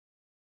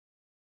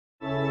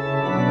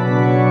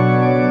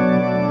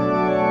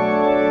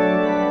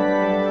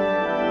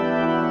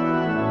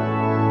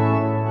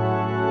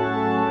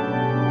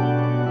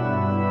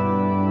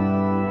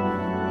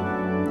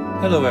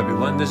Hello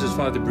everyone, this is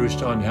Father Bruce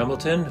John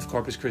Hamilton of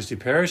Corpus Christi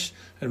Parish,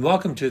 and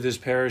welcome to this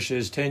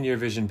parish's 10-Year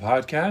Vision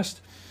podcast,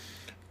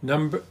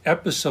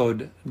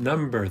 episode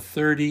number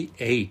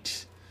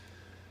 38.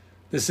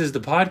 This is the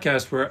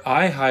podcast where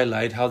I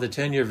highlight how the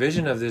 10-year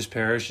vision of this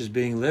parish is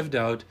being lived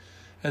out,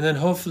 and then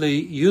hopefully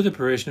you, the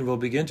parishioner, will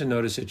begin to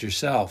notice it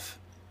yourself.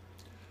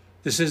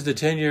 This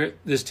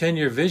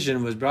 10-year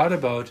vision was brought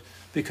about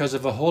because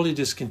of a holy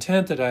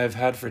discontent that I have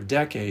had for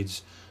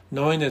decades,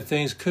 knowing that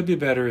things could be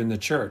better in the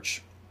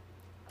church.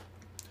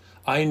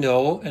 I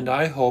know and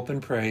I hope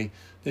and pray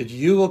that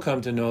you will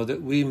come to know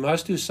that we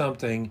must do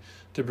something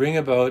to bring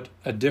about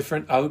a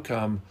different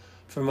outcome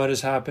from what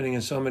is happening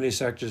in so many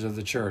sectors of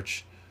the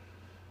church.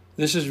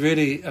 This is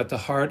really at the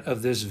heart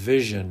of this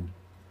vision.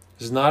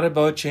 It's not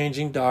about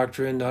changing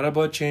doctrine, not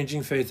about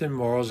changing faith and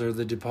morals or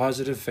the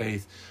deposit of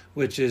faith,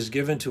 which is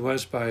given to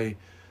us by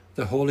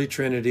the Holy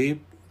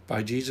Trinity,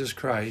 by Jesus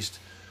Christ,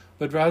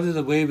 but rather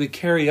the way we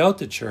carry out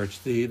the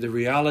church, the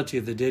reality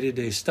of the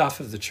day-to-day stuff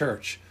of the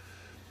church.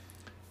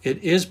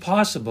 It is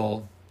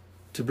possible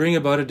to bring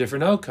about a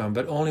different outcome,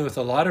 but only with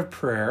a lot of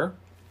prayer,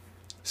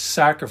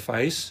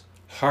 sacrifice,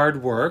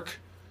 hard work,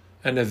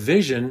 and a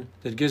vision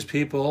that gives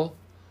people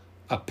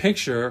a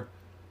picture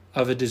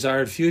of a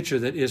desired future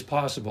that is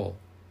possible.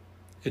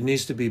 It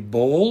needs to be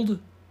bold,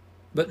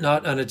 but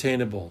not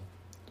unattainable.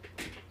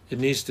 It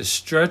needs to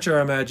stretch our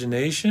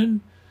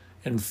imagination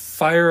and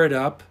fire it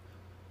up,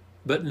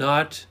 but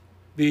not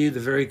be the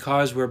very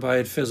cause whereby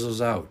it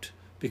fizzles out,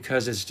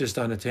 because it's just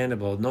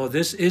unattainable. No,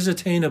 this is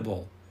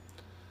attainable.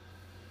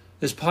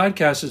 This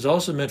podcast is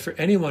also meant for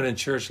anyone in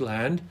church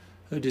land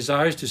who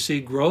desires to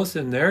see growth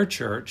in their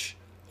church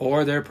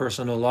or their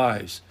personal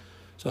lives.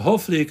 So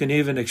hopefully you can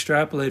even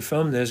extrapolate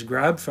from this,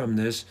 grab from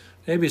this,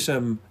 maybe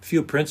some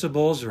few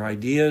principles or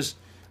ideas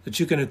that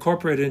you can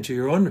incorporate into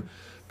your own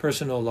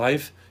personal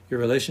life, your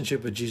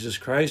relationship with Jesus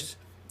Christ.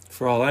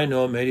 For all I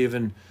know, it may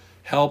even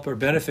help or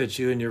benefit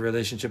you in your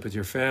relationship with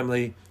your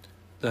family,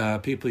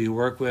 the people you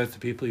work with, the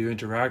people you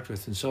interact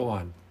with, and so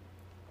on.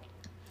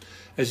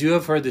 As you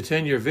have heard, the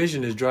 10-year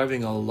vision is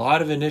driving a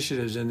lot of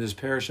initiatives in this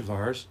parish of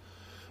ours.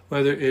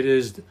 Whether it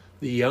is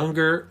the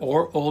younger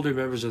or older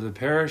members of the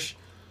parish,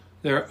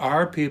 there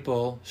are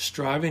people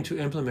striving to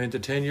implement the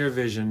 10-year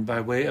vision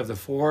by way of the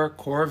 4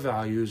 core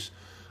values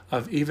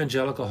of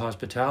evangelical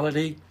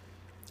hospitality,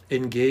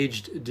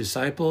 engaged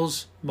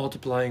disciples,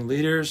 multiplying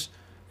leaders,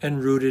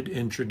 and rooted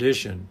in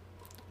tradition.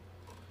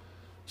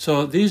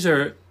 So these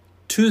are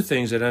 2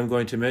 things that I'm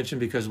going to mention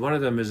because one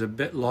of them is a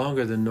bit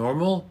longer than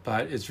normal,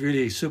 but it's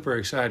really super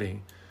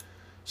exciting.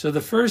 So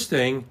the first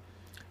thing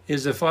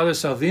is that Father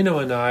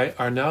Salvino and I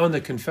are now in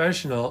the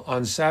confessional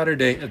on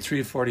Saturday at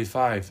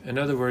 3:45. In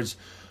other words,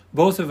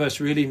 both of us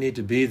really need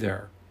to be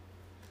there.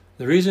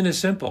 The reason is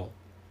simple.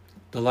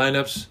 The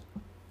lineups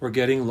were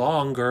getting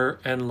longer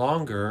and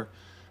longer,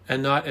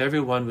 and not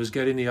everyone was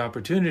getting the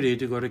opportunity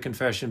to go to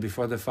confession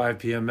before the 5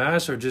 p.m.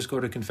 Mass or just go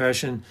to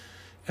confession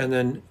and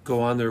then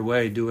go on their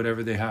way, do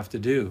whatever they have to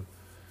do.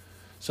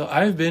 So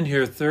I've been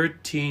here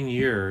 13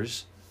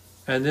 years,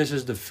 and this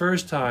is the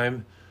first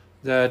time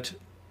that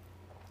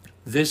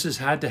this has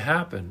had to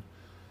happen.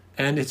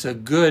 And it's a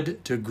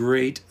good to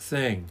great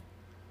thing.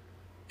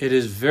 It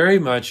is very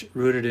much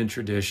rooted in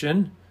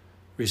tradition,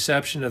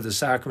 reception of the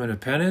Sacrament of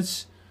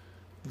Penance,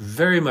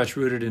 very much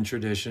rooted in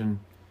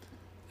tradition,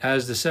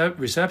 as the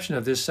reception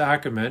of this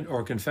sacrament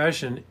or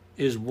confession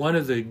is one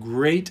of the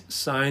great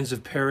signs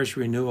of parish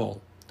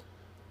renewal.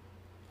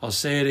 I'll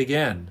say it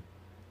again.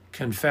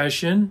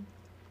 Confession,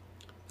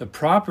 the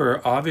proper,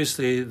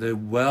 obviously the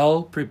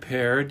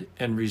well-prepared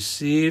and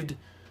received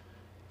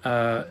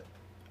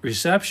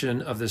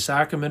reception of the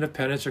Sacrament of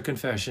Penance or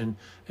confession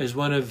is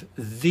one of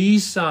the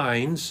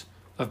signs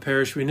of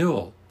parish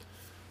renewal.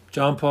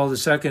 John Paul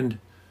II,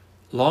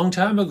 long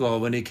time ago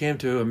when he came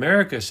to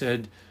America,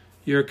 said,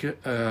 your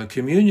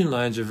communion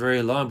lines are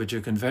very long, but your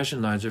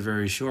confession lines are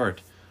very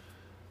short.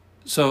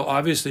 So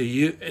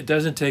obviously, it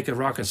doesn't take a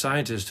rocket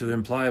scientist to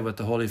imply what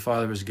the Holy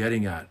Father was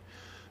getting at.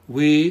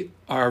 We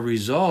are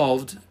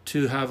resolved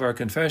to have our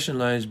confession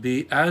lines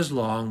be as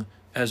long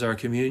as our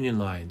communion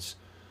lines.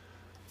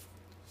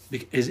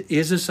 It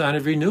is a sign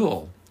of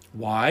renewal.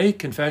 Why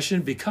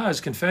confession? Because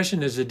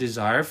confession is a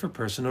desire for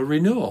personal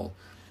renewal.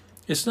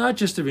 It's not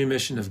just a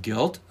remission of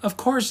guilt. Of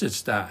course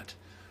it's that.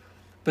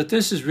 But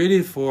this is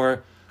really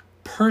for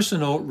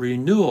personal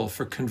renewal,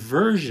 for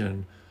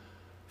conversion,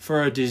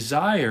 for a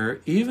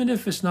desire, even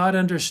if it's not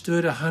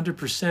understood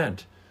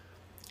 100%,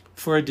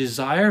 for a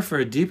desire for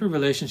a deeper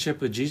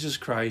relationship with Jesus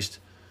Christ,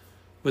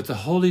 with the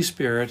Holy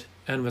Spirit,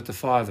 and with the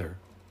Father.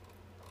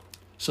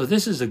 So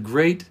this is a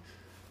great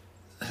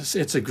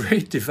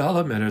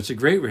development, or it's a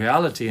great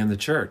reality in the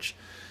church.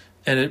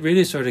 And it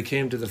really sort of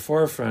came to the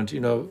forefront,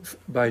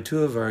 by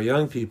 2 of our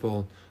young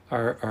people,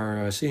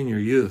 our senior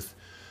youth.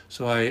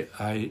 So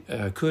I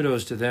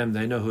kudos to them.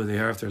 They know who they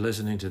are if they're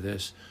listening to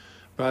this.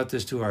 Brought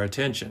this to our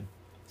attention.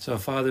 So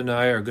Father and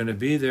I are going to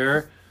be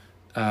there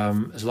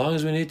as long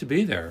as we need to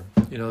be there.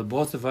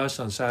 Both of us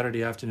on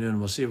Saturday afternoon.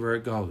 We'll see where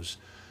it goes.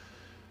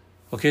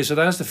 Okay, so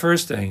that's the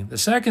first thing. The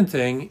second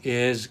thing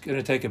is going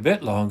to take a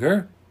bit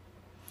longer,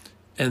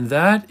 and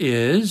that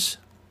is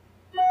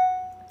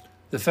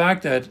the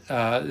fact that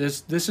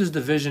this is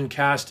the vision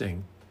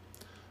casting.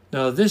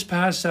 Now, this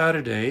past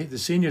Saturday, the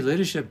senior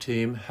leadership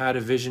team had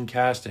a vision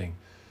casting.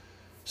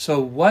 So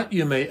what,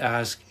 you may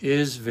ask,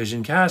 is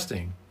vision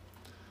casting?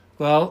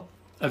 Well,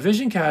 a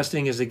vision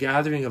casting is a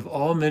gathering of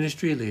all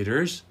ministry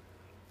leaders,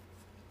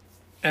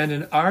 and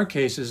in our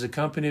case is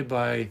accompanied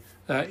by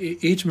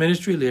each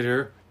ministry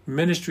leader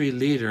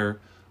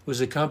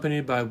was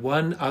accompanied by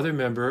one other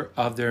member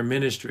of their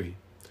ministry.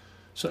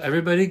 So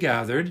everybody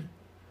gathered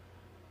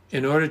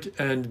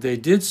and they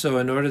did so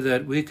in order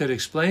that we could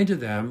explain to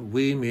them,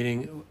 we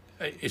meaning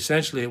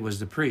essentially it was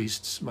the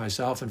priests,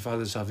 myself and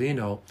Father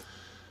Salvino,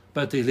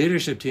 but the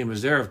leadership team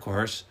was there, of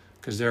course,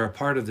 because they're a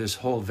part of this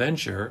whole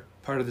venture,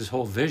 part of this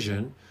whole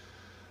vision,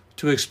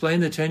 to explain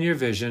the 10-year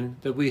vision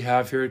that we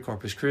have here at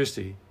Corpus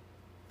Christi.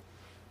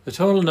 The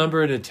total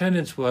number in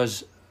attendance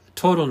was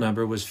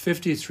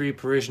 53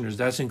 parishioners.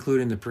 That's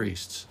including the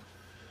priests.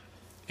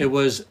 It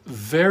was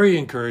very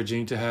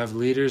encouraging to have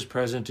leaders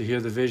present to hear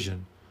the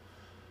vision.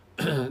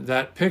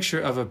 That picture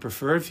of a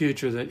preferred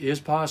future that is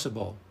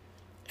possible,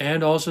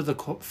 and also the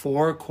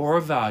 4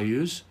 core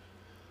values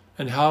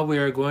and how we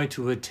are going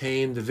to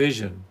attain the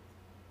vision.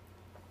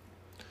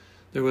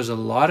 There was a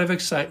lot of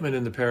excitement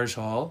in the parish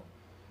hall.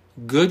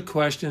 Good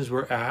questions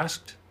were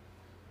asked.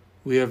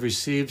 We have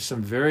received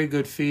some very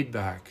good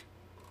feedback.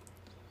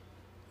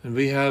 And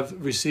we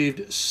have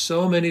received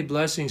so many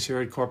blessings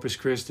here at Corpus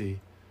Christi.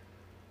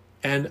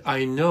 And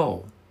I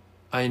know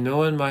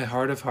in my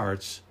heart of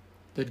hearts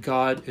that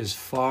God is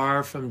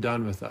far from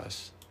done with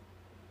us.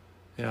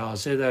 I'll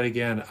say that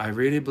again. I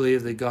really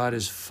believe that God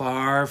is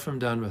far from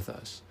done with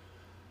us.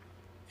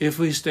 If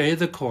we stay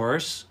the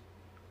course,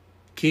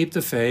 keep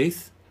the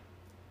faith,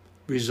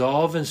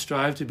 resolve and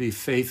strive to be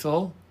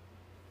faithful,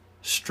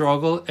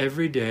 struggle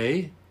every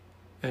day,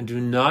 and do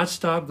not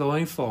stop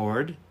going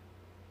forward,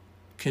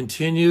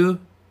 continue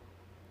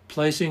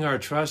placing our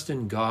trust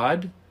in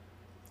God,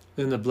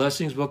 then the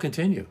blessings will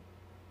continue.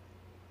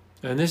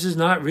 And this is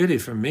not really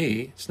from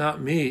me. It's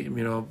not me,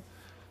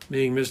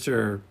 being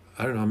Mr.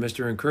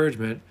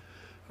 Encouragement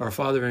or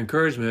Father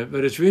Encouragement,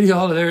 but it's really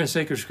all there in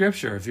Sacred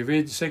Scripture. If you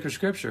read the Sacred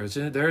Scripture, it's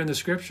there in the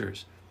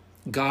Scriptures.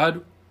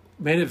 God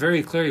made it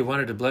very clear He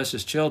wanted to bless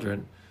His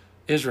children,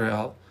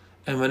 Israel,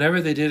 and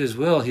whenever they did His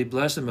will, He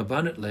blessed them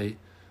abundantly.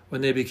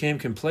 When they became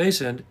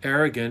complacent,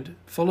 arrogant,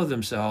 full of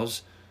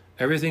themselves,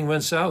 everything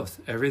went south.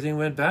 Everything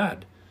went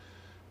bad.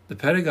 The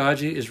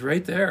pedagogy is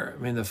right there.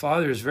 The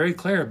Father is very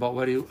clear about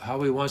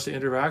how He wants to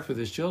interact with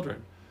His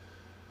children.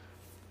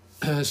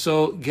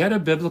 So get a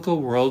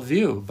biblical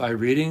worldview by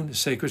reading the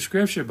Sacred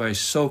Scripture, by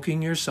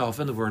soaking yourself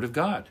in the Word of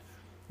God,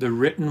 the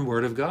written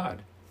Word of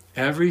God,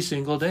 every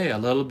single day, a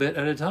little bit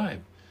at a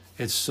time.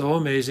 It's so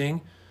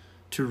amazing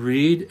to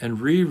read and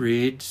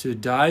reread, to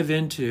dive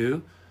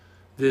into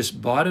this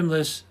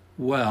bottomless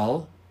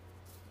well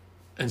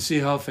and see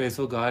how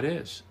faithful God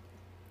is.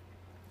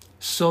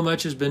 So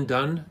much has been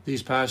done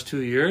these past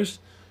 2 years,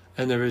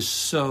 and there is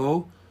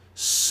so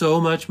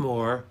much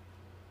more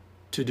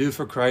to do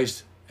for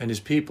Christ and His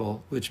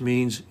people, which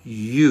means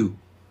you,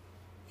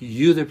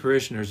 the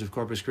parishioners of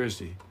Corpus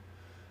Christi.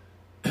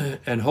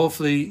 And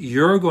hopefully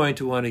you're going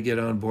to want to get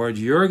on board.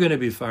 You're going to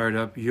be fired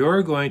up.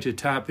 You're going to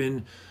tap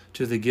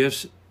into the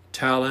gifts,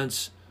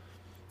 talents,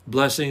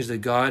 blessings that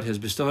God has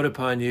bestowed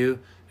upon you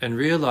and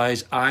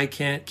realize, I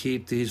can't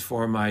keep these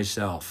for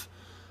myself.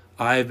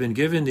 I have been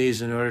given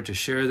these in order to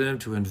share them,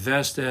 to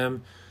invest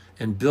them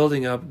in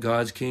building up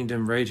God's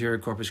kingdom right here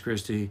at Corpus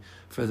Christi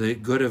for the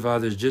good of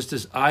others. Just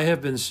as I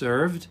have been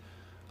served,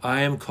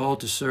 I am called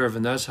to serve,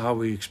 and that's how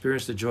we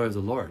experience the joy of the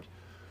Lord.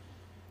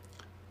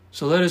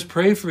 So let us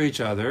pray for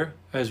each other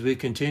as we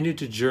continue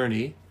to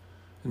journey,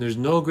 and there's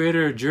no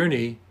greater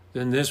journey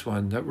than this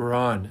one that we're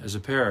on as a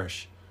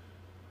parish.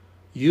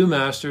 You,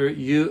 Master,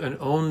 you and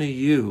only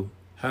you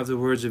have the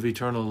words of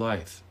eternal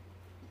life.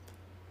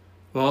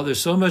 Well, there's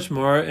so much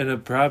more,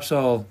 and perhaps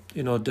I'll,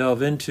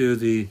 delve into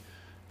the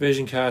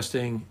vision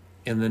casting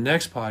in the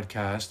next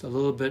podcast a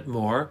little bit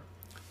more,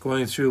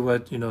 going through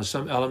what,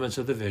 some elements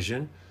of the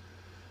vision.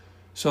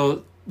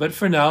 So, but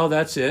for now,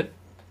 that's it.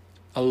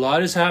 A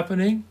lot is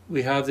happening.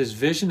 We have this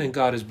vision and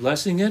God is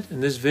blessing it.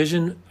 And this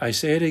vision, I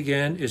say it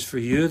again, is for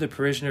you, the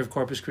parishioner of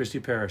Corpus Christi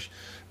Parish.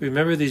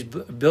 Remember these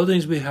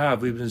buildings we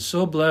have. We've been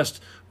so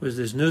blessed with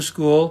this new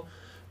school,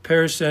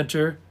 parish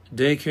center,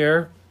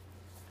 daycare,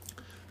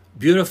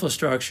 beautiful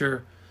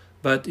structure.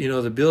 But,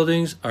 the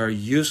buildings are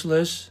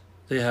useless.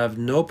 They have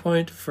no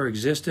point for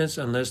existence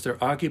unless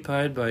they're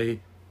occupied by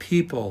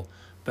people,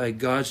 by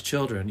God's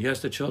children.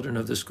 Yes, the children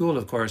of the school,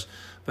 of course,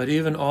 but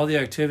even all the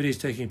activities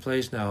taking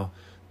place now,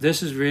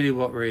 this is really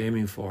what we're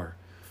aiming for.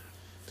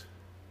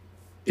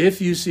 If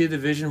you see the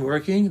vision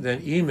working,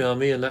 then email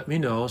me and let me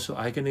know so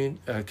I can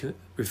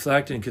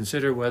reflect and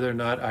consider whether or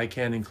not I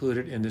can include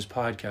it in this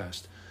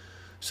podcast.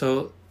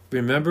 So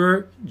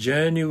remember,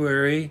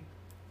 January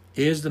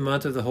is the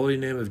month of the holy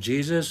name of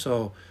Jesus,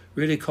 so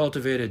really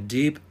cultivate a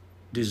deep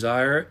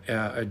desire,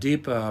 a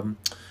deep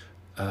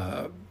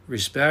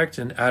respect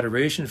and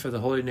adoration for the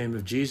holy name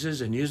of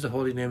Jesus, and use the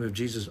holy name of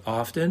Jesus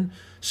often,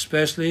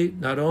 especially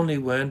not only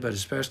when, but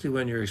especially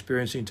when you're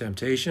experiencing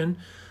temptation,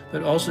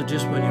 but also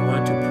just when you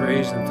want to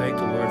praise and thank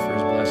the Lord for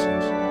his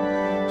blessings.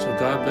 So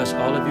God bless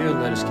all of you,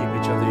 and let us keep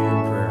each other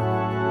in prayer.